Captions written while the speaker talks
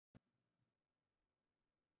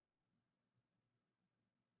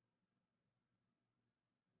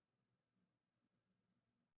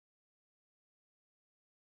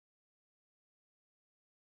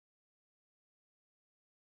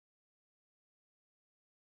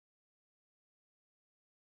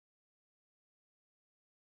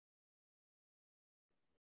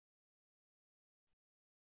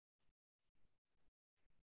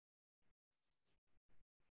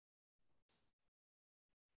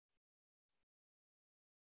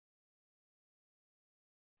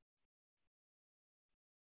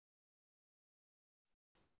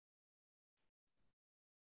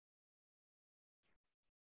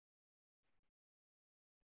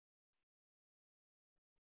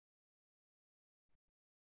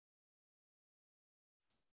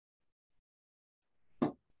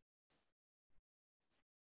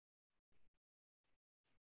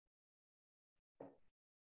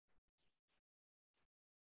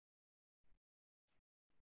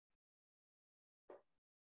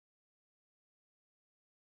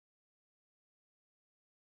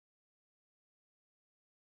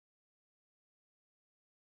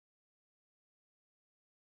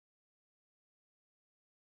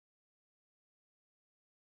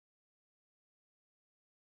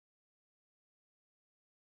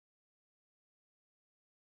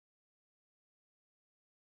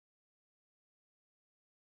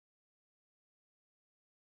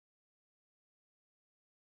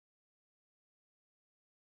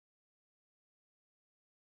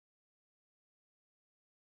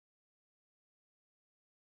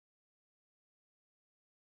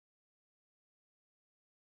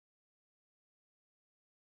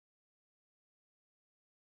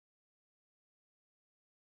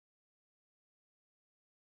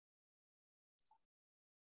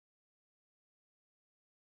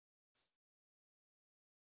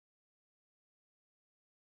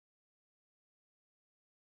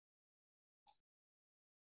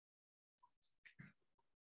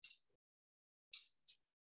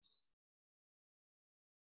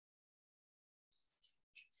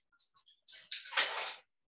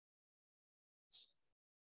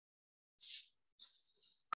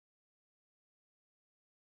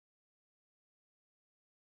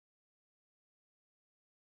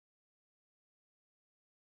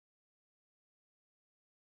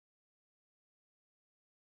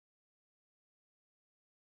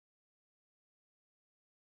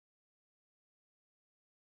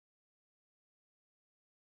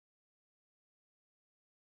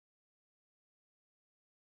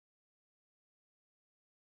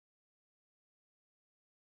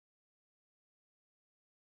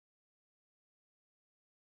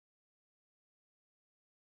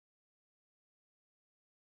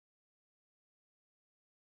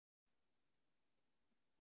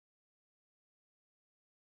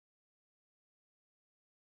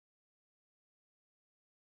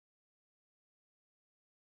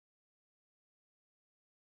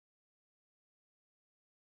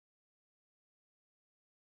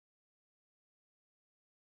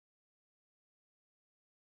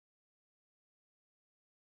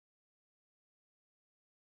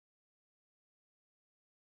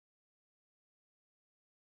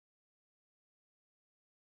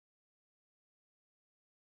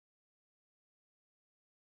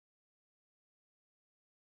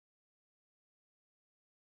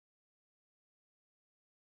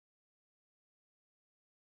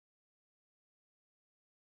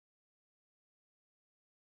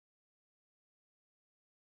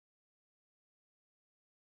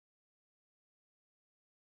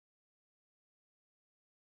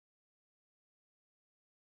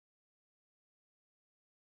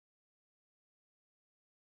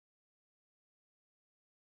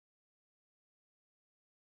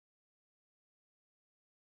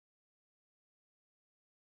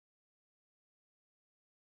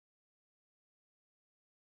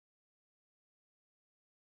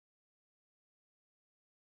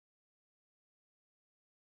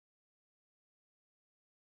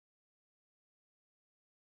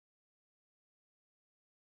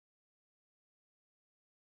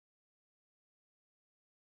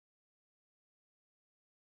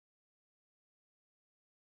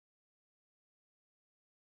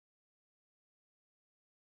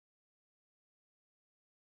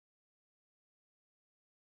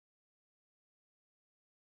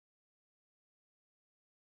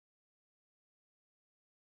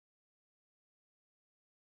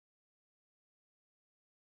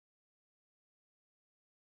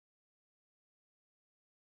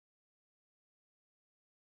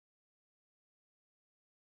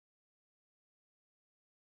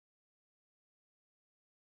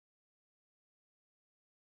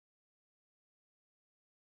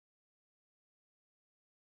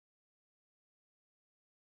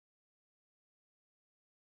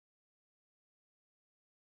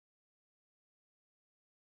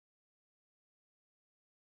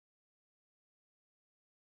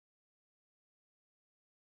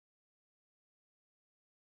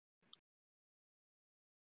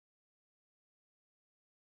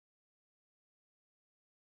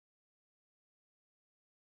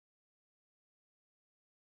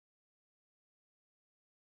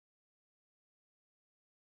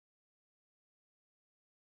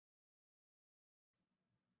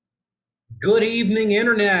Good evening,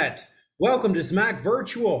 Internet. Welcome to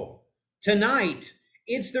ZmackVirtual. Tonight,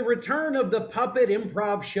 it's the return of the Puppet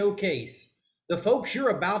Improv Showcase. The folks you're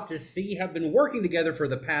about to see have been working together for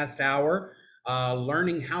the past hour,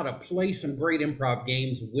 learning how to play some great improv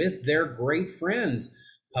games with their great friends.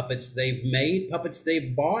 Puppets they've made, puppets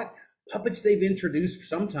they've bought, puppets they've introduced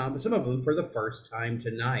some of them for the first time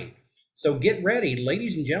tonight. So get ready,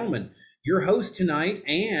 ladies and gentlemen. Your host tonight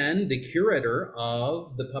and the curator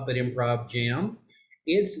of the Puppet Improv Jam,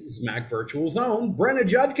 it's ZmackVirtual's own Brenna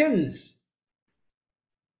Judkins.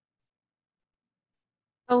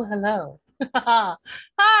 Oh, hello. Hi.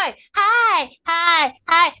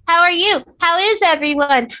 How are you? How is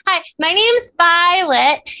everyone? Hi, my name's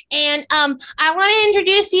Violet, and I want to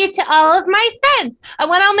introduce you to all of my friends. I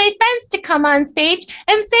want all my friends to come on stage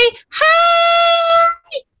and say hi.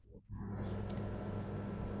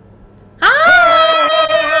 Hi!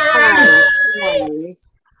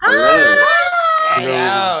 Hello.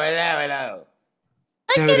 Hello.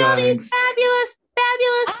 Look at all these fabulous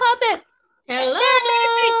puppets. Hello.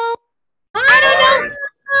 I don't know.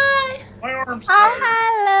 Hi. My arms.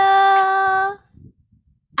 Hello.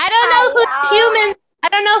 I don't know who humans. I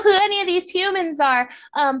don't know who any of these humans are.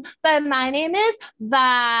 But my name is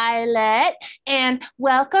Violet, and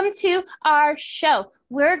welcome to our show.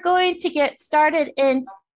 We're going to get started in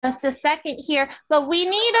just a second here, but we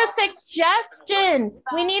need a suggestion.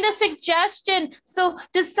 So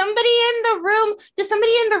does somebody in the room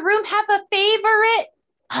have a favorite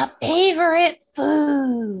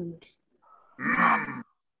food?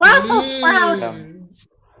 Brussels sprouts.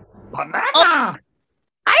 Banana.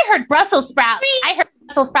 I heard Brussels sprouts.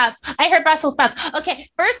 Okay,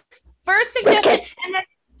 first suggestion,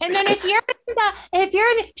 and then if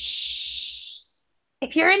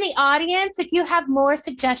you're in the audience, if you have more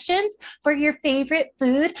suggestions for your favorite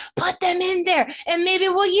food, put them in there, and maybe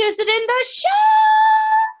we'll use it in the show.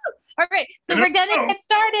 All right, so we're gonna get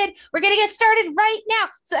started. We're gonna get started right now.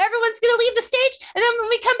 So everyone's gonna leave the stage, and then when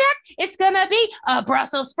we come back, it's gonna be a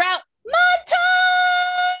Brussels sprout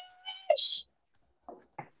montage.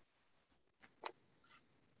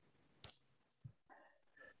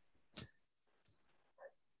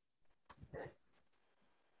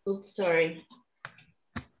 Oops, sorry.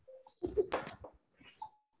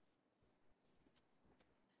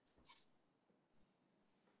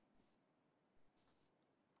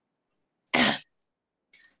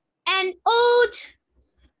 An Ode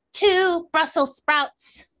to Brussels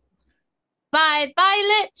Sprouts by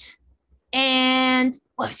Violet and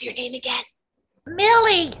what was your name again?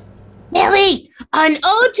 Millie. An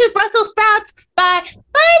Ode to Brussels Sprouts by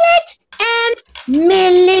Violet and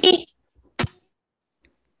Millie.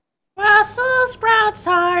 Brussels sprouts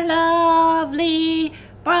are lovely.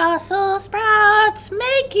 Brussels sprouts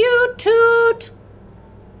make you toot.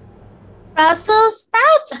 Brussels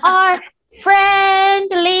sprouts are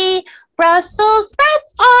friendly. Brussels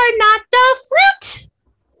sprouts are not a fruit.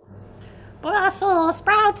 Brussels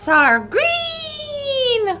sprouts are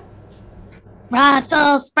green.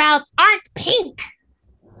 Brussels sprouts aren't pink.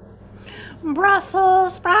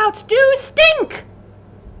 Brussels sprouts do stink.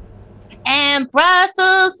 And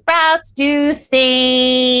Brussels sprouts do think.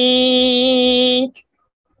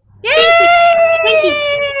 Thank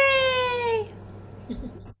you.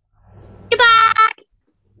 Goodbye.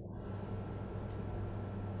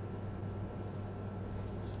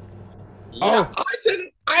 Yeah,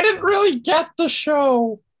 I didn't really get the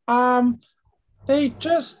show. They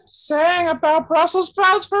just sang about Brussels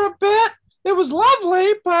sprouts for a bit. It was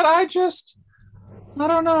lovely, but I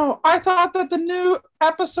don't know. I thought that the new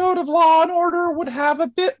episode of Law and Order would have a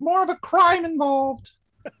bit more of a crime involved.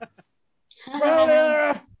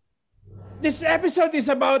 Well, this episode is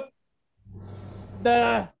about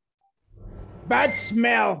the bad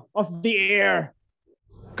smell of the air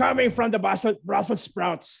coming from the Brussels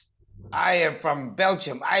sprouts. I am from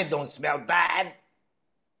Belgium. I don't smell bad.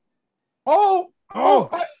 No.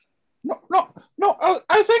 I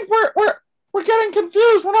think we're getting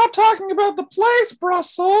confused. We're not talking about the place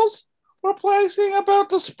Brussels. We're talking about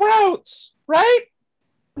the sprouts, right?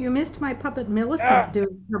 You missed my puppet Millicent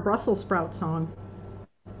doing her Brussels sprout song.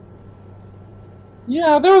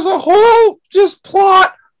 Yeah, there was a whole just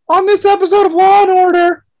plot on this episode of Law and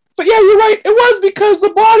Order. But yeah, you're right. It was because the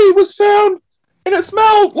body was found and it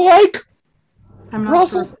smelled like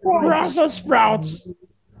Brussels sprouts.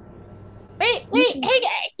 Wait, hey,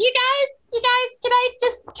 you guys, can I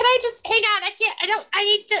just hang on? I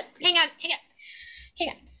need to, hang on.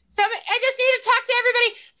 So I just need to talk to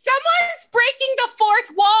everybody. Someone's breaking the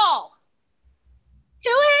fourth wall. Who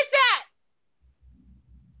is that?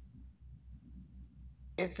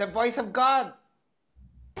 It's the voice of God.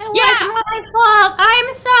 It was my fault.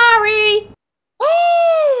 I'm sorry.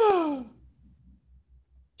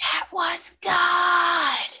 That was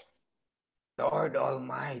God. Lord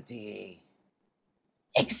Almighty.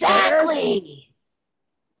 Exactly.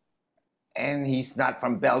 And he's not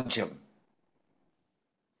from Belgium.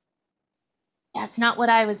 That's not what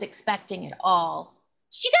I was expecting at all.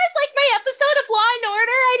 Did you guys like my episode of Law and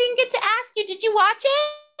Order? I didn't get to ask you. Did you watch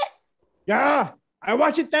it? Yeah, I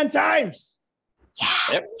watched it 10 times.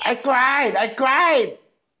 Yeah. Yep. I cried.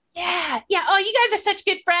 Yeah. Oh, you guys are such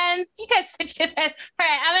good friends. You guys are such good friends. All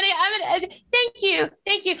right, I'm gonna. Thank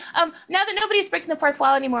you. Now that nobody's breaking the fourth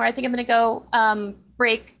wall anymore, I think I'm gonna go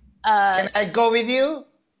break. Can I go with you?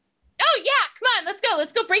 Oh yeah, come on, let's go.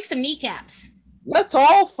 Let's go break some kneecaps. Let's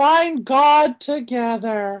all find God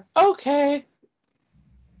together. Okay.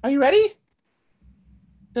 Are you ready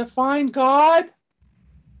to find God?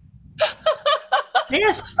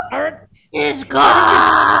 This Art, is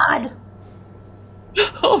God.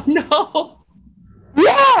 Oh no.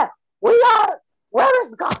 Yeah, we are. Where is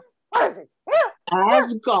God? Where is it? Here.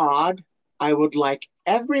 As God, I would like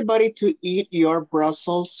everybody to eat your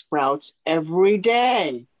Brussels sprouts every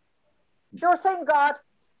day. Sure thing, God.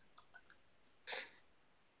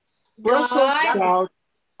 Brussels sprouts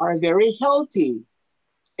are very healthy.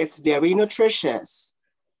 It's very nutritious.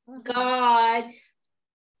 God,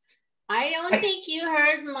 I don't think you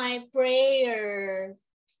heard my prayer.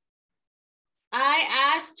 I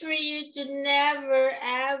asked for you to never,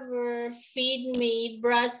 ever feed me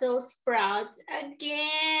Brussels sprouts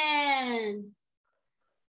again.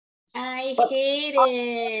 I hate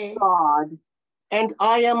it. God, and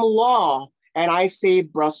I am law, and I say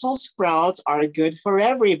Brussels sprouts are good for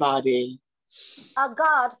everybody.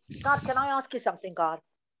 God, can I ask you something, God?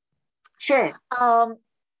 Sure.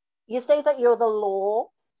 You say that you're the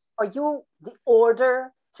law. Are you the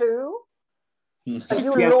order too? Are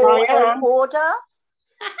you Yes, law I am. and order?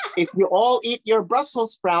 If you all eat your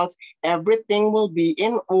Brussels sprouts, everything will be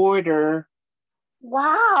in order.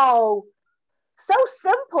 Wow. So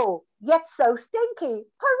simple, yet so stinky.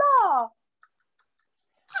 Hurrah!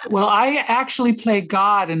 Well, I actually play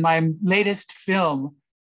God in my latest film,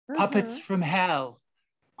 Puppets from Hell.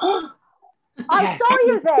 I saw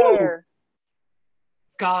you there.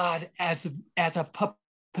 God as a puppet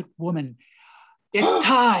woman. It's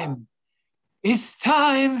time. It's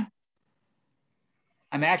time.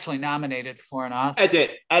 I'm actually nominated for an Oscar.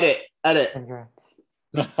 Edit.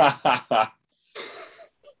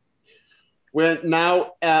 We're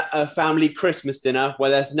now at a family Christmas dinner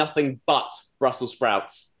where there's nothing but Brussels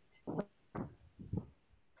sprouts.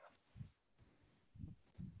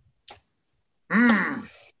 Oh,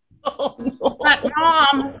 no. But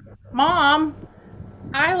Mom,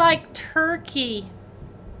 I like turkey.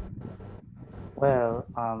 Well,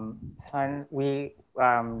 son,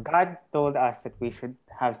 God told us that we should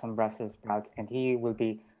have some Brussels sprouts, and He will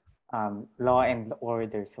be law and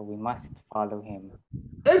order, so we must follow Him.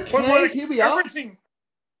 Okay, here we are.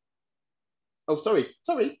 Oh, sorry.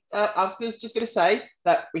 I was just going to say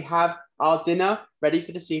that we have our dinner ready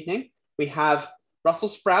for this evening. We have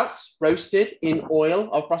Brussels sprouts roasted in oil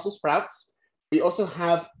of Brussels sprouts. We also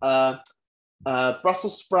have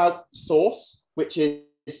Brussels sprout sauce, which is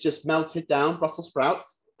just melted down Brussels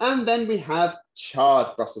sprouts. And then we have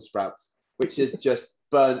charred Brussels sprouts, which is just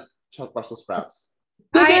burnt charred Brussels sprouts.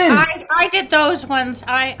 I did those ones.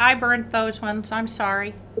 I burnt those ones. I'm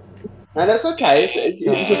sorry. And that's okay. It's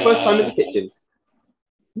your first time in the kitchen.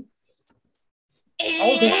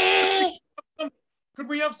 Could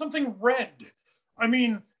we have something red? I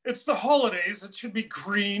mean, it's the holidays. It should be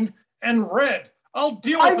green and red. I'll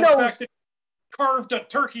deal with the fact that you carved a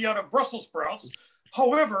turkey out of Brussels sprouts.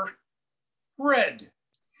 However, red.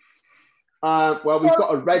 Well, we've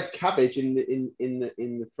got a red cabbage in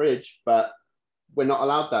the fridge, but we're not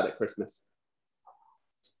allowed that at Christmas.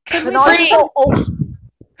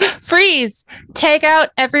 Freeze! Take out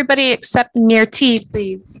everybody except Mere T,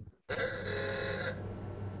 please.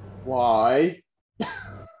 Why?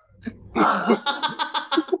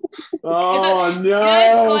 Oh,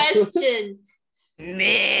 no! Good question.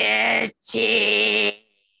 Mere T.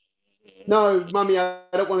 No, Mummy, I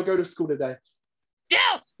don't want to go to school today. No,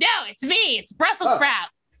 it's me. It's Brussels sprout.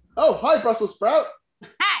 Oh, hi, Brussels sprout.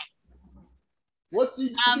 Hi. What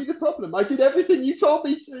seems to be the problem? I did everything you told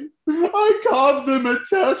me to. I carved them a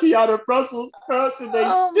turkey out of Brussels sprouts and they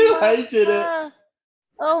still hated it.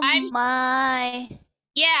 My.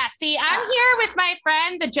 Yeah, see, I'm here with my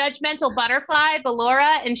friend, the judgmental butterfly,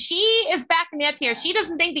 Ballora, and she is backing me up here. She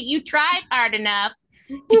doesn't think that you tried hard enough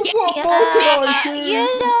to get me. What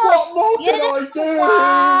more can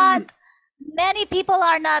I do? Many people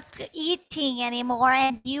are not eating anymore,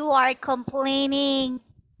 and you are complaining.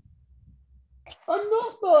 I'm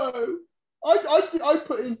not though. I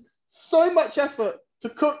put in so much effort to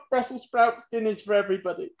cook Brussels sprouts dinners for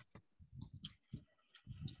everybody.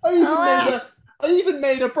 I even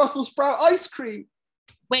made a Brussels sprout ice cream.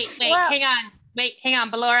 Wait, hang on. Wait, hang on,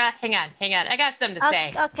 Ballora. Hang on. I got something to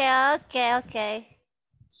say. Okay.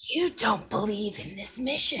 You don't believe in this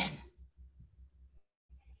mission.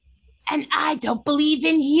 And I don't believe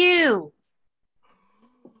in you.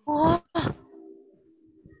 What?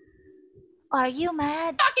 Are you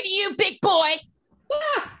mad? Talking to you, big boy. No,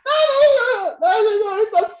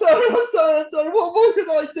 I'm sorry. What can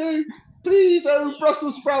I do? Please, oh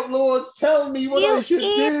Brussels sprout Lord, tell me what I should do.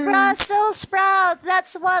 You eat Brussels sprout.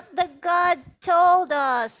 That's what the God told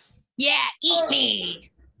us. Yeah, eat me.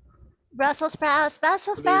 Brussels sprouts.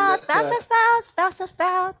 Brussels sprouts.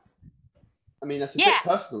 I mean, that's a bit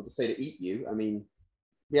personal to say to eat you. I mean,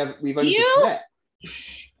 we've only just met.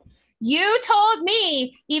 You told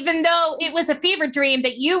me, even though it was a fever dream,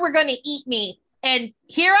 that you were going to eat me. And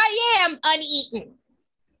here I am, uneaten.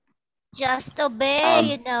 Just obey,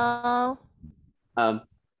 you know.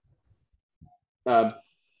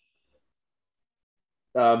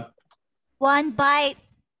 One bite.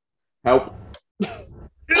 Help.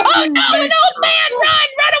 Oh no, an old man!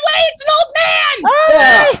 Run away! It's an old man!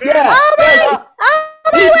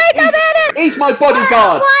 Wait a minute! He's my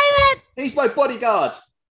bodyguard. He's my bodyguard.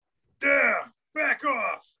 Yeah, back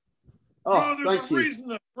off. Oh, there's thank a you. reason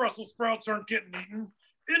that Brussels sprouts aren't getting eaten.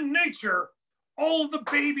 In nature, all the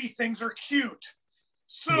baby things are cute.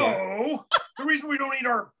 So, the reason we don't eat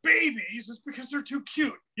our babies is because they're too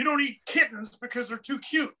cute. You don't eat kittens because they're too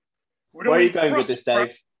cute. Where are you going with this,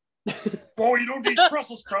 Dave? Well, you don't eat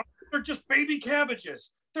Brussels sprouts. They're just baby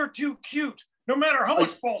cabbages. They're too cute. No matter how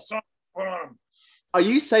much balsamic you put on them. Are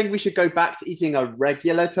you saying we should go back to eating a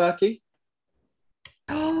regular turkey?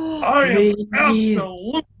 I am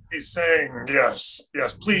absolutely saying yes.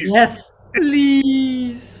 Yes, please. Yes,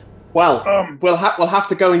 please. Well, we'll have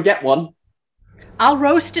to go and get one. I'll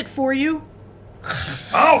roast it for you.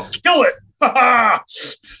 I'll kill it.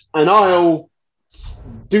 And I'll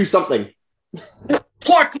do something.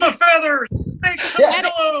 Pluck the feathers. Make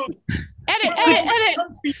pillows.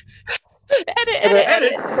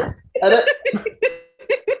 Edit.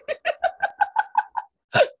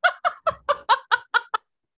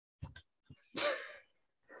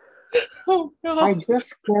 Oh, God. I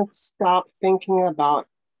just can't stop thinking about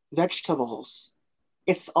vegetables.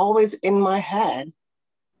 It's always in my head.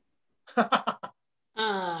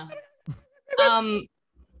 No,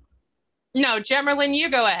 Gemerlin, you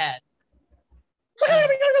go ahead.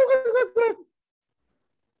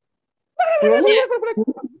 Really?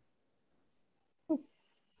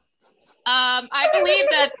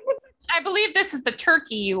 I believe this is the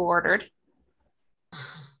turkey you ordered.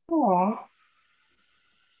 Aww.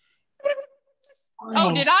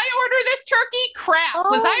 Oh, did I order this turkey? Crap.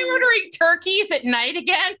 Was I ordering turkeys at night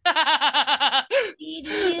again?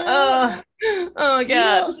 Oh,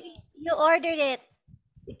 God. You ordered it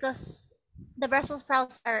because the Brussels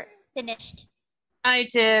sprouts are finished. I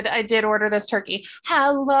did order this turkey.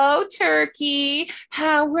 Hello, turkey.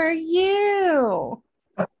 How are you?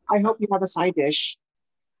 I hope you have a side dish.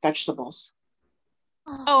 Vegetables.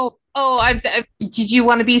 Did you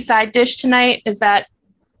want to be side dish tonight? Is that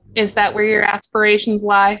where your aspirations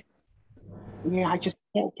lie? Yeah, I just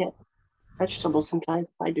can't get vegetables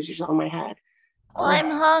sometimes. Side dishes on my head.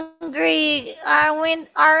 I'm hungry.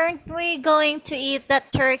 Aren't we going to eat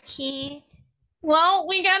that turkey? Well,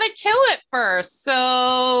 we gotta kill it first. So,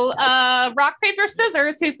 rock, paper,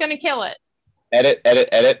 scissors. Who's gonna kill it? Edit.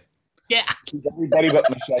 Yeah. Keep everybody but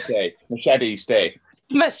Machete. Machete, stay.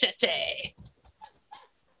 Machete,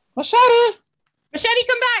 come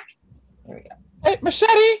back. There we go. Hey,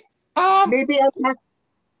 Machete. Maybe I.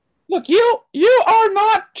 Look, you are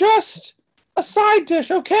not just a side dish,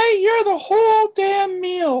 okay? You're the whole damn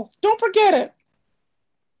meal. Don't forget it.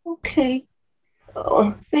 Okay.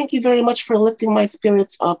 Oh, thank you very much for lifting my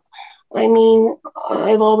spirits up. I mean,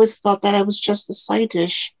 I've always thought that I was just a side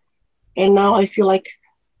dish, and now I feel like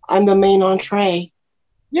I'm the main entree.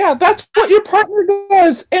 Yeah, that's what your partner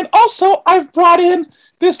does. And also, I've brought in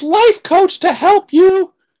this life coach to help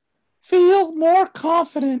you feel more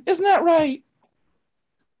confident. Isn't that right?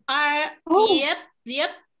 Yep.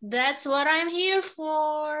 That's what I'm here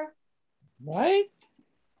for. Right?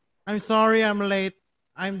 I'm sorry I'm late.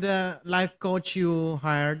 I'm the life coach you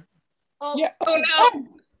hired. Oh no.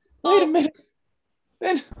 Wait a minute.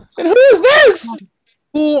 Then who is this?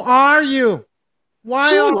 Who are you?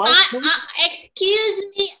 Why are Excuse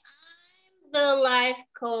me, I'm the life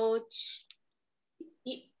coach.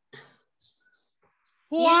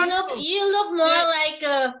 You look more like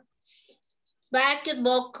a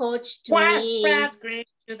basketball coach to me. Great.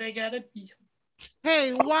 Do they get it?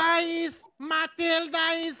 Hey, why is Matilda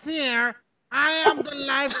is here? I am the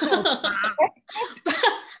life coach.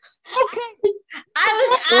 Okay. I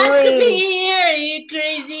was asked to be here, you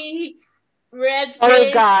crazy red Sorry,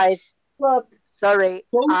 face. guys. Look, sorry.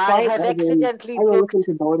 Don't I fight have over him. accidentally I will booked.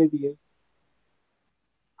 listen to both of you.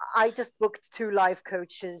 I just booked 2 life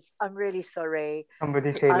coaches. I'm really sorry.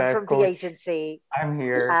 Somebody say I'm life from coach. the agency. I'm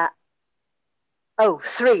here.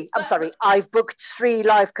 3. I'm sorry. I've booked 3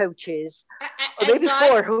 life coaches. Or maybe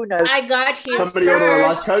 4. Who knows? I got here Somebody order a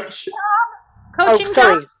life coach. Oh,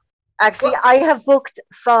 sorry. Actually, I have booked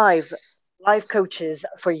 5 life coaches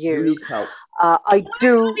for you. Who needs help? I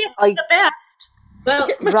do. The best. Well,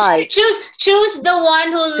 right. choose the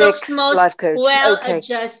one who looks most life coach. well Okay.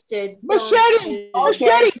 adjusted. Machete!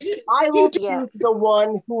 I will choose the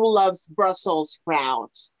one who loves Brussels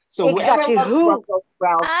sprouts. So Exactly, whoever who? loves Brussels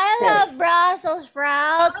sprouts. I love Brussels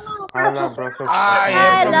sprouts. I love Brussels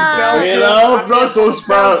I love. We love Brussels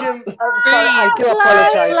sprouts. Sorry, I do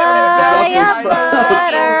Fly, apologize.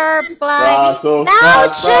 butterfly. Brussels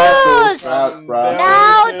Now sprouts, choose.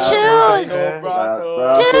 Now choose.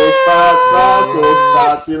 Brussels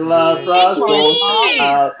sprouts. We love Brussels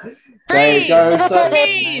sprouts. They go so.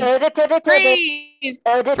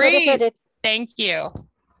 Freeze. Thank you.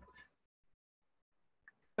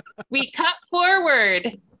 We cut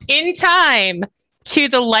forward in time to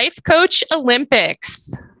the Life Coach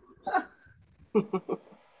Olympics. All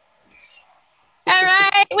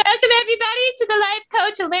right, welcome everybody to the Life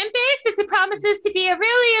Coach Olympics. It promises to be a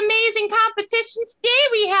really amazing competition today.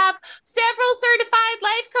 We have several certified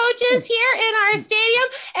life coaches here in our stadium.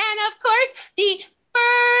 And of course, the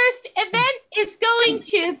first event is going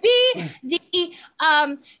to be the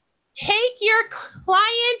take your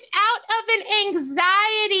client out of an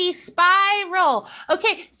anxiety spiral.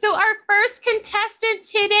 Okay, so our first contestant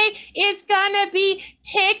today is gonna be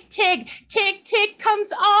Tig Tig. Tig Tig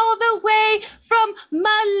comes all the way from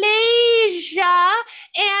Malaysia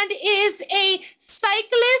and is a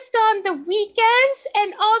cyclist on the weekends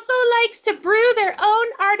and also likes to brew their own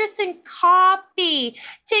artisan coffee.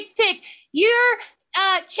 Tig Tig, your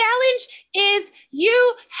challenge is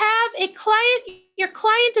you have a client, your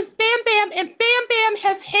client is Bam Bam, and Bam Bam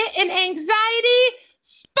has hit an anxiety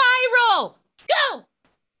spiral. Go!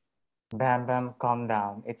 Bam Bam, calm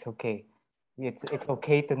down. It's okay. It's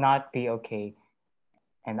okay to not be okay.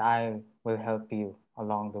 And I will help you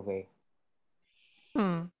along the way.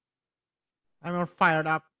 I'm all fired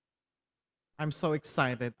up. I'm so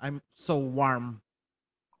excited. I'm so warm.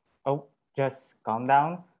 Oh, just calm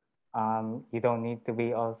down. You don't need to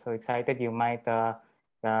be also excited. You might have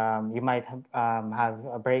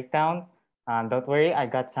a breakdown. Don't worry, I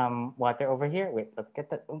got some water over here. Wait, look at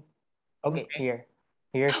that. Okay,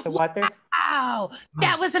 here's the water. Wow,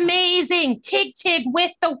 that was amazing. Tig Tig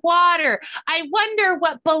with the water. I wonder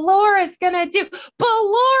what Belora's gonna do.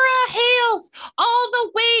 Belora hails all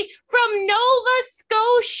the way from Nova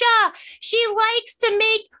Scotia. She likes to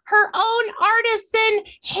make her own artisan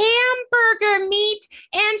hamburger meat,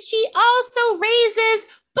 and she also raises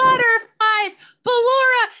butterflies.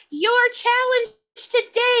 Belora, your challenge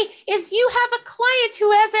today is you have a client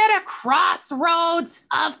who is at a crossroads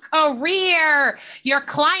of career. Your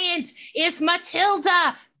client is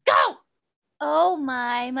Matilda. Go! Oh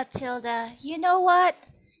my, Matilda. You know what?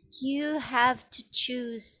 You have to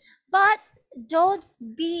choose, but don't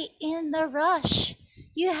be in the rush.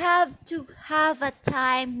 You have to have a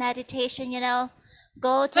time meditation,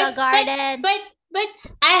 Go to a garden. But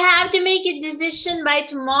I have to make a decision by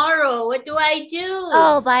tomorrow. What do I do?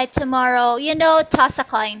 Oh, by tomorrow. Toss a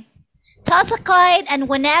coin. Toss a coin, and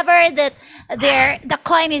whenever the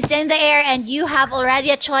coin is in the air and you have already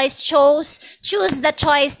a choice, choose the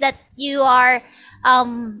choice that you are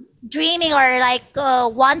dreaming or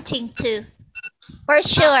wanting to. For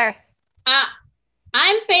sure.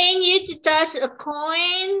 I'm paying you to toss a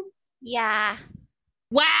coin? Yeah.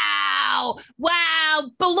 Wow.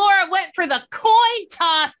 Belora went for the coin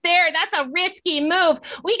toss there. That's a risky move.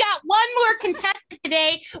 We got one more contestant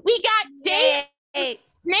today. We got Dave the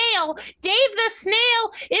Snail. Dave the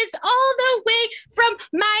Snail is all the way from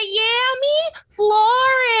Miami,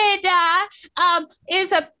 Florida.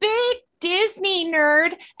 Is a big Disney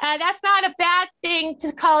nerd. That's not a bad thing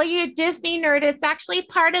to call you a Disney nerd. It's actually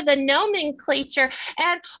part of the nomenclature.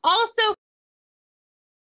 And also,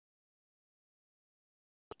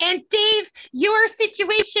 and Dave, your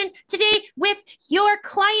situation today with your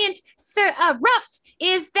client, Ruff,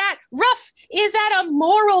 is that Ruff is at a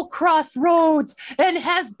moral crossroads and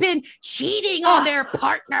has been cheating on their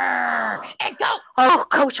partner. And go. Oh,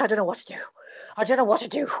 Coach, I don't know what to do. I don't know what to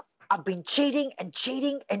do. I've been cheating and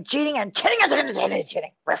cheating and cheating and cheating and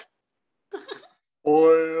cheating.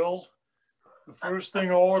 Well, the first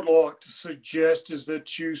thing I'd like to suggest is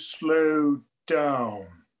that you slow down.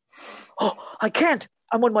 Oh, I can't.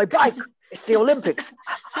 I'm on my bike. It's the Olympics.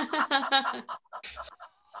 I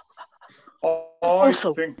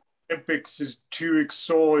think the Olympics is too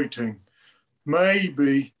exciting.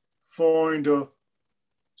 Maybe find a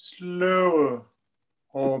slower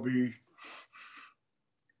hobby.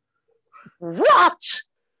 What?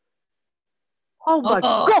 Oh my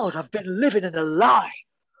God, I've been living in a lie.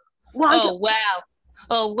 Why? Oh, wow.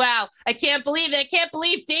 Oh, wow. I can't believe it. I can't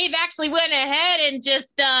believe Dave actually went ahead and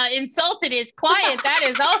just insulted his client. That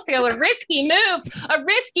is also a risky move. A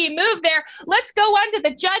risky move there. Let's go on to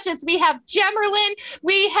the judges. We have Gemerlin,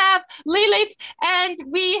 we have Lilith, and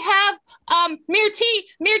we have Mirti.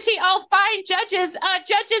 Mirti, all fine judges.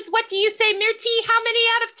 Judges, what do you say? Mirti, how many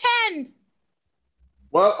out of 10?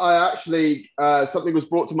 Well, I actually, something was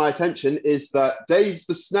brought to my attention is that Dave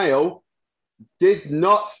the Snail did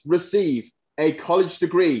not receive a college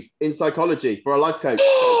degree in psychology for a life coach.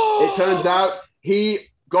 It turns out he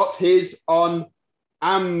got his on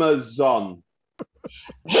Amazon.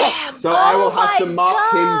 So I will have to mark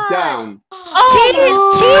him down. Cheater!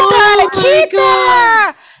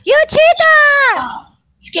 You cheater!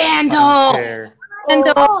 Scandal!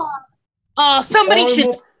 Scandal! Oh, somebody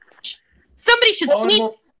should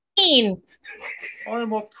sweep clean.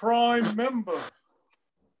 I'm a prime member.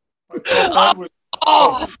 I thought that was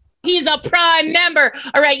He's a prime member.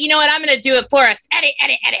 All right, you know what? I'm going to do it for us. Edit.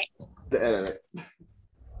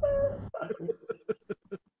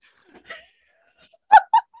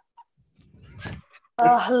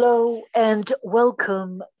 Hello and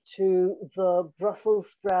welcome to the Brussels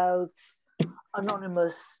sprouts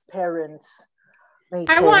anonymous parents meeting.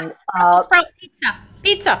 I want Brussels sprout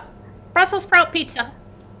pizza. Brussels sprout pizza.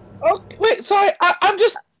 Oh, wait, sorry, I'm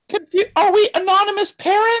just confused. Are we anonymous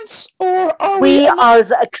parents or are we are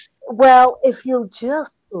the well, if you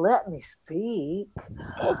just let me speak.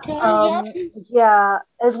 Okay. Yeah,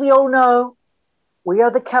 as we all know, we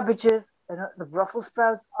are the cabbages and the Brussels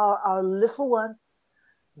sprouts are our little ones.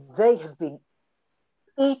 They have been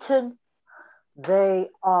eaten. They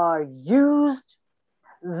are used.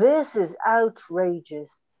 This is outrageous.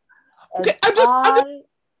 Okay, I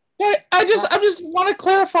just want to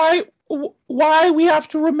clarify why we have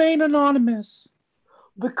to remain anonymous.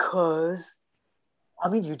 Because, I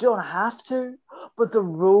mean, you don't have to, but the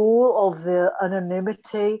rule of the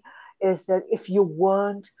anonymity is that if you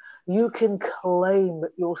want, you can claim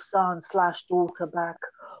your son/daughter back.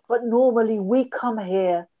 But normally we come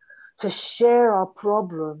here to share our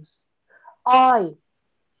problems. I,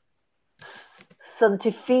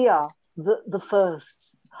 Santifia, the first,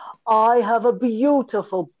 I have a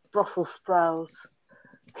beautiful Brussels sprout.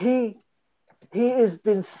 He has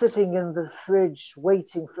been sitting in the fridge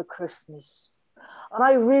waiting for Christmas. And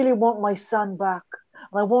I really want my son back.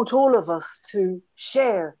 And I want all of us to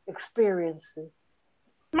share experiences.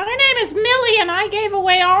 My name is Millie, and I gave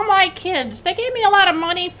away all my kids. They gave me a lot of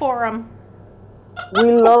money for them. We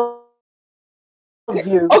love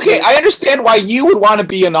you. Okay, I understand why you would want to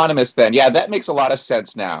be anonymous then. Yeah, that makes a lot of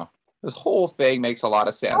sense now. This whole thing makes a lot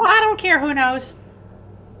of sense. Oh, I don't care who knows.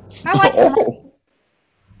 I like them.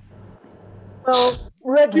 Well,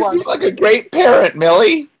 red you one. seem like a great parent,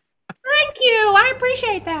 Millie. Thank you. I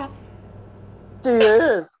appreciate that.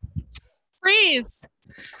 Cheers. Freeze.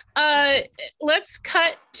 Let's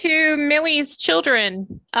cut to Millie's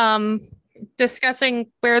children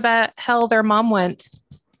discussing where the hell their mom went.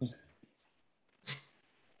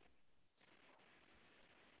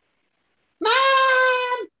 Mom!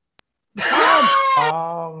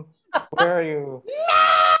 Where are you?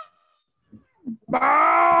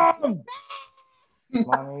 Mom!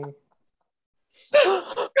 Mommy.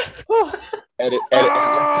 Edit. Edit.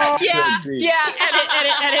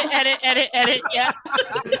 Yeah.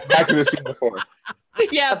 Back to the scene before.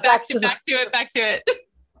 Yeah, back to it.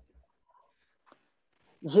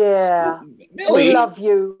 Yeah. Millie, we love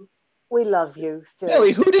you. We love you still.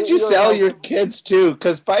 Millie, who did you You're sell welcome. your kids to?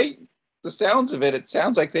 Because by the sounds of it, it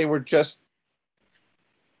sounds like they were just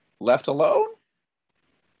left alone.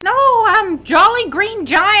 No, I'm Jolly Green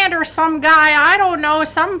Giant or some guy. I don't know,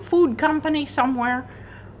 some food company somewhere.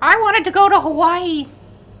 I wanted to go to Hawaii.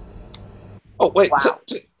 Oh, wait. Wow. So,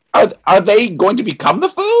 are they going to become the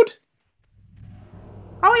food?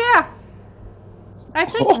 Oh, yeah. I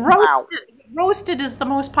think roasted is the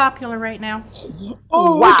most popular right now.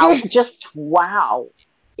 Oh, wow. okay. Just wow.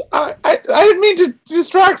 I didn't mean to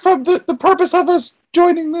distract from the purpose of us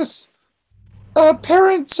joining this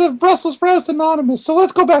Parents of Brussels Sprouts Anonymous. So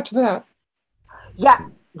let's go back to that. Yeah.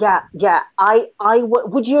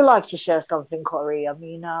 Would you like to share something, Corey? I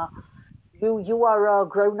mean, you are a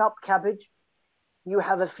grown-up cabbage. You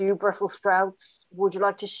have a few Brussels sprouts. Would you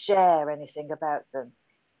like to share anything about them?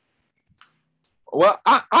 Well,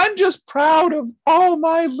 I'm just proud of all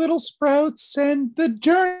my little sprouts and the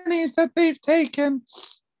journeys that they've taken.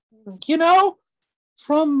 You know,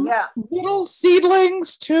 from little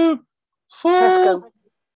seedlings to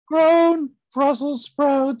full-grown Brussels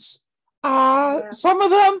sprouts. Some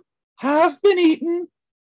of them have been eaten,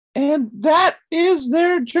 and that is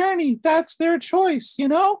their journey. That's their choice, you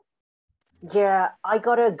know? Yeah, I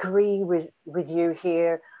gotta agree with you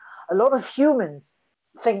here. A lot of humans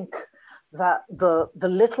think that the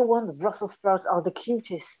little ones, the Brussels sprouts, are the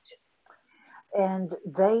cutest, and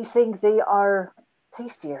they think they are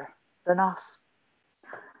tastier than us.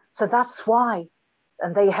 So that's why,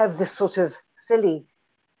 and they have this sort of silly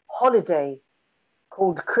holiday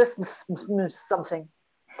called Christmas something,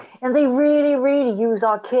 and they really use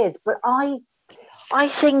our kids. But I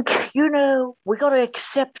think, you know, we got to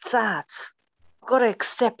accept that.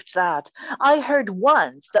 I heard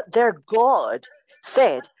once that their God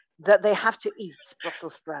said that they have to eat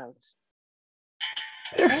Brussels sprouts.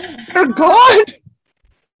 Their God?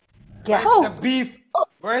 Yeah. Where's the beef?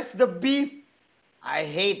 Where's the beef? I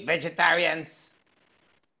hate vegetarians.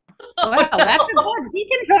 Well, that's good. He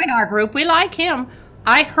can join our group. We like him.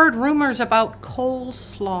 I heard rumors about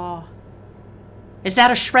coleslaw. Is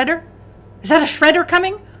that a shredder? Is that a shredder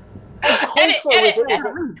coming? Edit. I've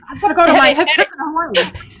got to go to my cooking Hawaii.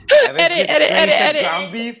 Edit.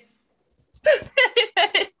 Ground beef.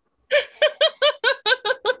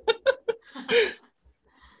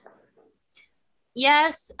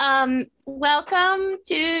 Yes, welcome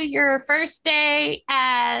to your first day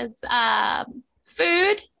as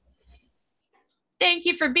food. Thank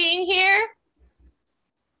you for being here.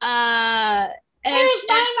 Where's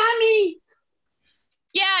my mommy?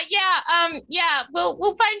 Yeah.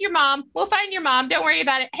 We'll find your mom. Don't worry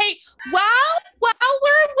about it. Hey, while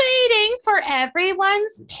we're waiting for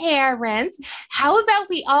everyone's parents, how about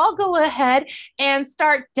we all go ahead and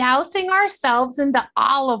start dousing ourselves in the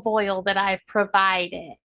olive oil that I've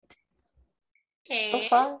provided? Okay.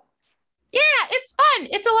 Yeah, it's fun.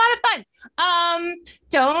 It's a lot of fun.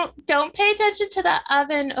 Don't pay attention to the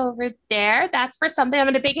oven over there. That's for something. I'm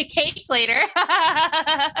gonna bake a cake later.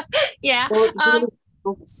 Yeah.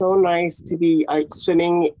 It's so nice to be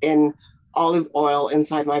swimming in olive oil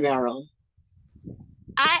inside my barrel.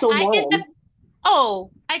 It's so warm.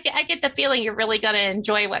 I get the feeling you're really gonna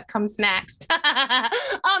enjoy what comes next.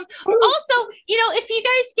 Also, you know, if you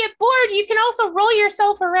guys get bored, you can also roll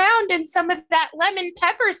yourself around in some of that lemon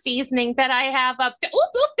pepper seasoning that I have up to.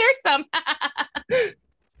 Oop, there's some.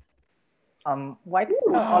 Why does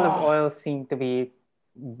the olive oil seem to be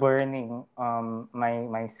burning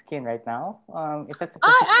my skin right now? Is that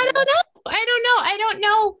I don't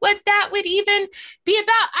know what that would even be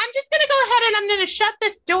about. I'm just gonna go ahead and I'm gonna shut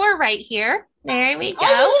this door right here. There we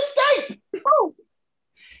go.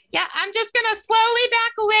 Yeah, I'm just gonna slowly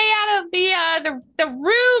back away out of the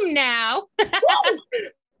room now.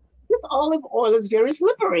 This olive oil is very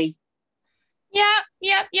slippery. Yep.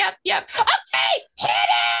 Okay, hit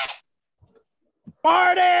it!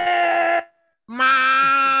 Marty!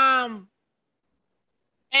 Mom!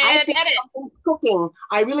 I think something's cooking.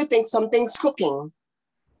 I really think something's cooking.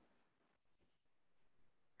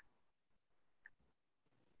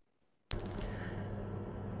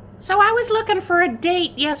 So I was looking for a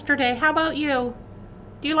date yesterday. How about you?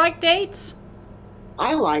 Do you like dates?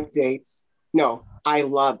 I like dates. No, I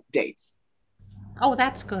love dates. Oh,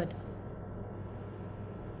 that's good.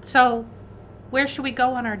 So, where should we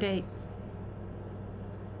go on our date?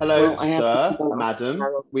 Hello, sir, madam.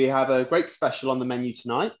 We have a great special on the menu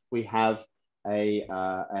tonight. We have a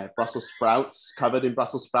Brussels sprouts covered in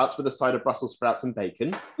Brussels sprouts with a side of Brussels sprouts and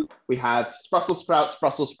bacon. We have Brussels sprouts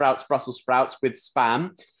with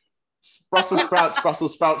spam.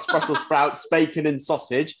 Brussels sprouts, bacon and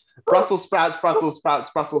sausage. Brussels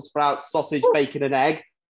sprouts, sausage, bacon and egg.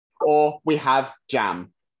 Or we have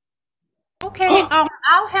jam. Okay,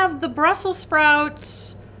 I'll have the Brussels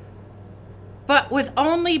sprouts, but with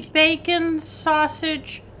only bacon,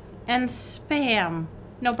 sausage, and spam.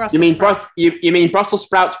 No Brussels sprouts. You mean Brussels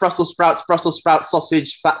sprouts,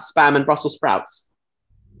 sausage, spam, and Brussels sprouts?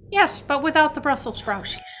 Yes, but without the Brussels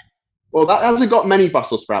sprouts. Well, that hasn't got many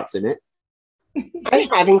Brussels sprouts in it. I'm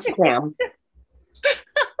having spam.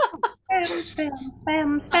 Wonderful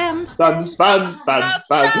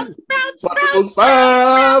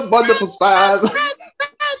spam. Wonderful spam.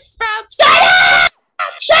 Sprouts. Shut up!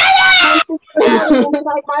 Shut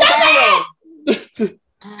up!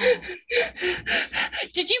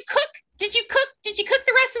 Did you cook? Did you cook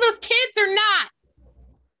the rest of those kids or not?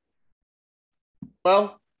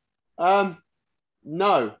 Well,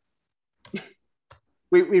 no.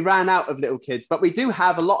 We ran out of little kids, but we do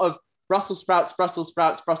have a lot of Brussels sprouts,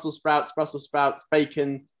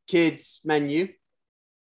 bacon, kids menu.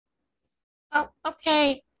 Oh,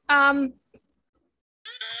 okay. I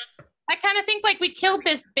kind of think like we killed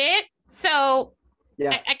this bit, so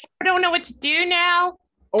yeah. I don't know what to do now.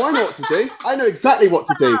 Oh, I know what to do. I know exactly what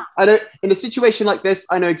to do. I know in a situation like this,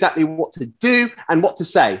 I know exactly what to do and what to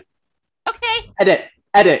say. Okay. Edit.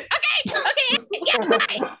 Okay.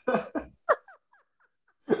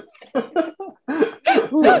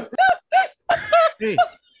 Yeah.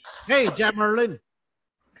 Hey, Jamerlin.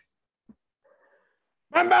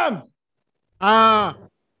 Bam.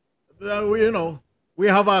 We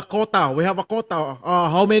have a quota.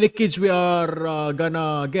 How many kids we are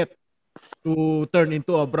gonna get to turn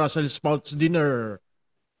into a Brussels sprouts dinner?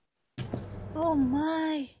 Oh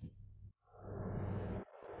my.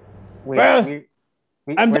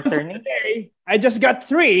 I'm done for today. I just got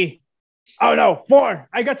 3. Oh no, 4.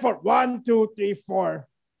 I got 4. 1, 2, 3, 4.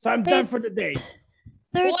 So I'm done for the day.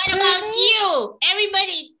 What about you?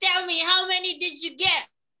 Everybody tell me, how many did you get?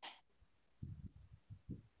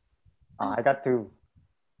 I got 2.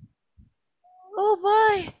 Oh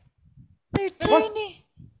my. They're tiny.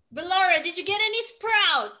 Belora, did you get any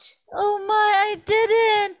sprout? Oh my, I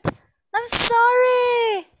didn't. I'm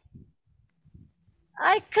sorry.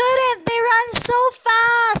 I couldn't. They ran so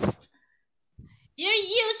fast. You're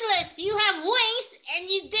useless. You have wings and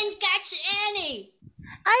you didn't catch any.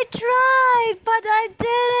 I tried, but I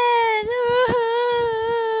didn't.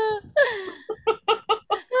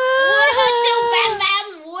 What about you, Bam Bam?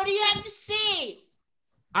 What do you have to say?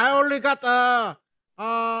 I only got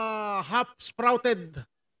half sprouted.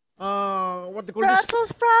 What do you call this? Brussels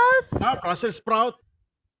sprouts? Brussels sprout.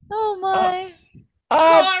 Oh my.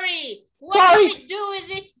 Sorry. What do we do with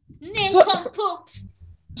this nincompoops?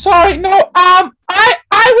 Sorry, no, I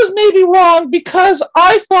was maybe wrong because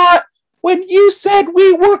I thought when you said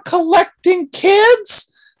we were collecting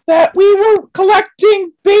kids, that we were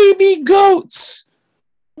collecting baby goats,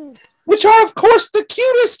 which are, of course, the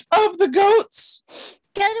cutest of the goats.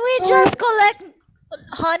 Can we just collect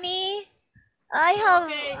honey? I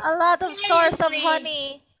have a lot of source of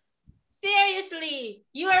honey. Seriously,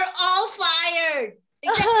 you are all fired.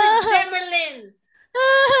 Except for Zemerlin.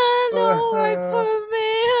 No work for me.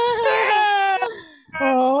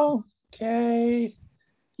 Okay.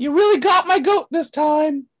 You really got my goat this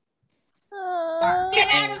time. Get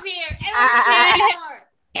out of here. Everyone get out.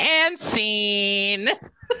 And scene.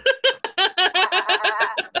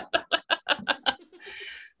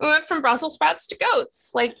 We went from Brussels sprouts to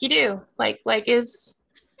goats, like you do, like is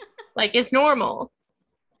normal,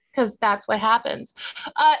 because that's what happens.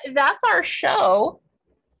 That's our show.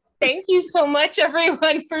 Thank you so much,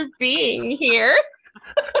 everyone, for being here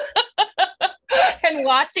and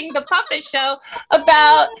watching the puppet show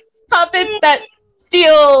about puppets that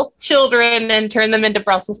steal children and turn them into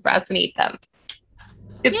Brussels sprouts and eat them.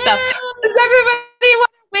 Good stuff. Does everybody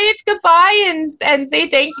want to wave goodbye and say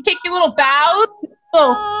thank you? Take your little bows.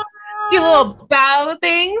 Your little bow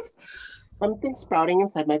things. Something sprouting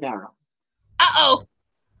inside my barrel. Uh-oh.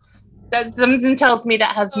 That something tells me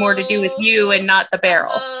that has more to do with you and not the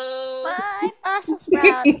barrel. Bye, Brussels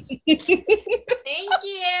sprouts. Thank you.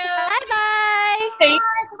 Bye-bye. Thank you.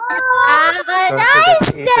 Have a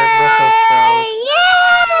nice day. Yeah.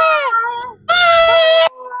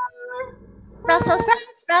 Brussels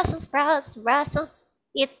sprouts.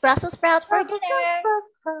 Eat Brussels sprouts for dinner.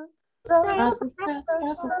 Brussels sprouts.